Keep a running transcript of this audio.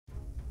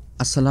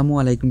আসসালামু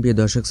আলাইকুম প্রিয়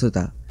দর্শক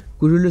শ্রোতা,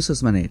 কুরুলুস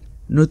ওসমানের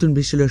নতুন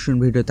বিশ্লেষণ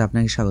ভিডিওতে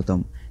আপনাকে স্বাগতম।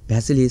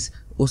 ভ্যাসিলিস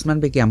ওসমান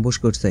বেকে অ্যাম্বুশ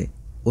করছে।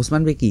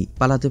 ওসমান বে কি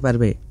পালাতে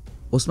পারবে?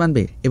 ওসমান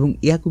বে এবং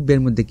ইয়াকুব বের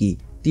মধ্যে কি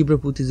তীব্র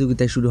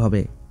প্রতিযোগিতা শুরু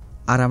হবে?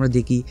 আর আমরা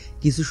দেখি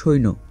কিছু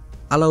সৈন্য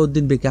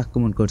আলাউদ্দিন বেকে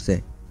আক্রমণ করছে।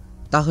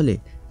 তাহলে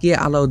কে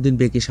আলাউদ্দিন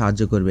বেকে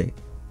সাহায্য করবে?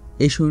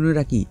 এই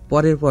সৈন্যরা কি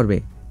পরের পর্বে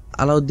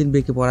আলাউদ্দিন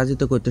বেকে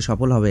পরাজিত করতে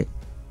সফল হবে?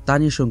 তা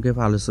নিয়ে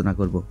সংক্ষেপে আলোচনা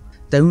করব।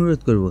 তাই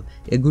অনুরোধ করব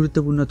এই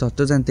গুরুত্বপূর্ণ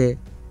তথ্য জানতে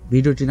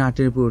ভিডিওটি না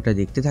টেনে পুরোটা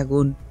দেখতে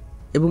থাকুন।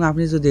 এবং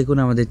আপনি যদি এখন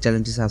আমাদের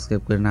চ্যানেলটি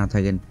সাবস্ক্রাইব করে না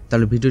থাকেন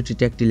তাহলে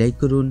ভিডিওটিতে একটি লাইক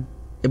করুন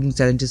এবং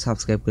চ্যানেলটি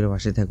সাবস্ক্রাইব করে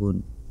পাশে থাকুন।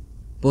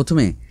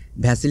 প্রথমে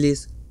ভ্যাসিলিস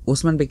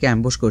ওসমান বেকে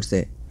অ্যাম্বুশ করছে।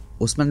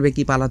 ওসমান বে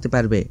কি পালাতে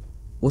পারবে?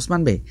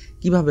 ওসমান বে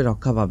কিভাবে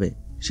রক্ষা পাবে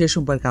সে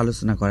সম্পর্কে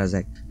আলোচনা করা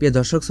যাক। প্রিয়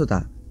দর্শক শ্রোতা,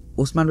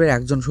 ওসমান বের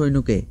একজন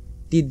সৈন্যকে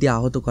তীর দিয়ে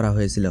আহত করা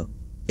হয়েছিল।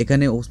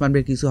 এখানে ওসমান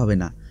বের কিছু হবে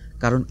না,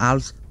 কারণ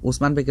আলফ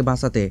ওসমান বেকে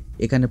বাঁচাতে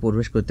এখানে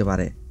প্রবেশ করতে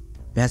পারে।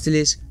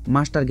 ভ্যাসিলিস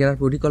মাস্টার গেরার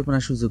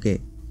পরিকল্পনার সুযোগে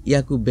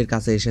ইয়াকুব বের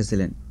কাছে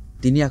এসেছিলেন।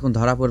 তিনি এখন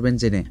ধরা পড়বেন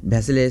জেনে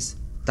ভ্যাসিলিস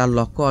তার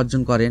লক্ষ্য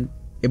অর্জন করেন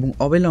এবং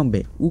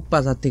অবিলম্বে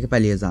উকবাজার থেকে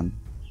পালিয়ে যান।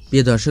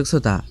 প্রিয় দর্শক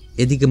শ্রোতা,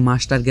 এদিকে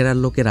মাস্টার গেরার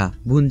লোকেরা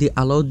বন্দি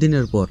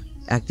আলাউদ্দিনের উপর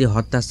একটি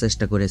হত্যার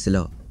চেষ্টা করেছিল।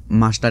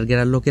 মাস্টার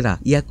গেরার লোকেরা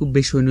ইয়াকুব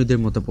বে সৈন্যদের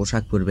মতো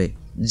পোশাক পরবে,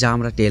 যা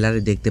আমরা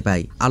ট্রেলারে দেখতে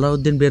পাই।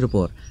 আলাউদ্দিন বের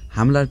উপর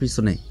হামলার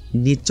পিছনে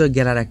নিশ্চয়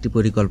গেরার একটি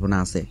পরিকল্পনা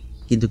আছে,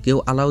 কিন্তু কেউ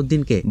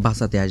আলাউদ্দিনকে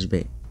বাঁচাতে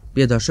আসবে।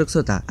 প্রিয় দর্শক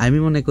শ্রোতা, আমি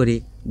মনে করি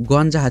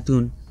গঞ্জা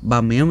হাতুন বা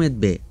মেহমেদ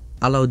বে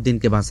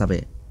আলাউদ্দিনকে বাঁচাবে,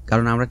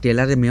 কারণ আমরা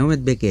ট্রেলারে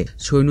মেহমেদ বেকে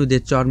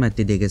সৈন্যদের চর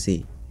মারতে দেখেছি।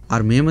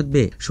 আর মেহমেদ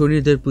বে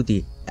সৈন্যদের প্রতি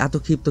এত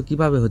ক্ষিপ্ত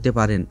কিভাবে হতে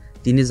পারেন,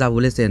 তিনি যা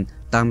বলেছেন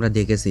তা আমরা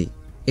দেখেছি।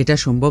 এটা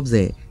সম্ভব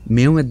যে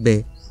মেহমেদ বে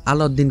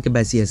আলাউদ্দিনকে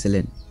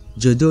বাঁচিয়েছিলেন।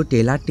 যদিও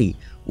ট্রেলারটি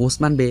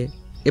ওসমান বে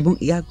এবং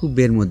ইয়াকুব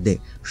বের মধ্যে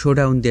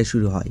শোডাউন দিয়ে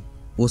শুরু হয়।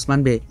 ওসমান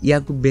বে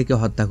ইয়াকুব বেকে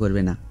হত্যা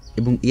করবে না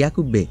এবং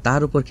ইয়াকুব বে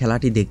তার উপর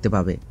খেলাটি দেখতে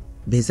পাবে।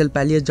 ভেসেল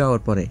পালিয়ে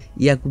যাওয়ার পরে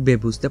ইয়াকুব বে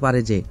বুঝতে পারে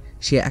যে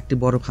সে একটি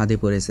বড় ফাঁদে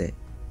পড়েছে।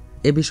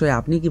 এ বিষয়ে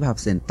আপনি কি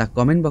ভাবছেন তা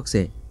কমেন্ট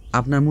বক্সে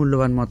আপনার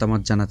মূল্যবান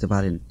মতামত জানাতে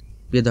পারেন।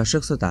 প্রিয়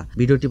দর্শক শ্রোতা,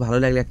 ভিডিওটি ভালো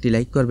লাগলে একটি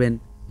লাইক করবেন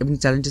এবং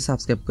চ্যানেলটি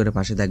সাবস্ক্রাইব করে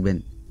পাশে থাকবেন।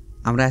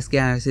 আমরা আজকে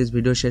অ্যানালাইসিস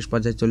ভিডিও শেষ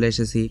পর্যায়ে চলে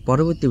এসেছি।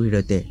 পরবর্তী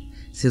ভিডিওতে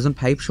সিজন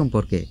 5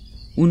 সম্পর্কে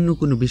অন্য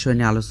কোনো বিষয়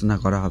নিয়ে আলোচনা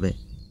করা হবে।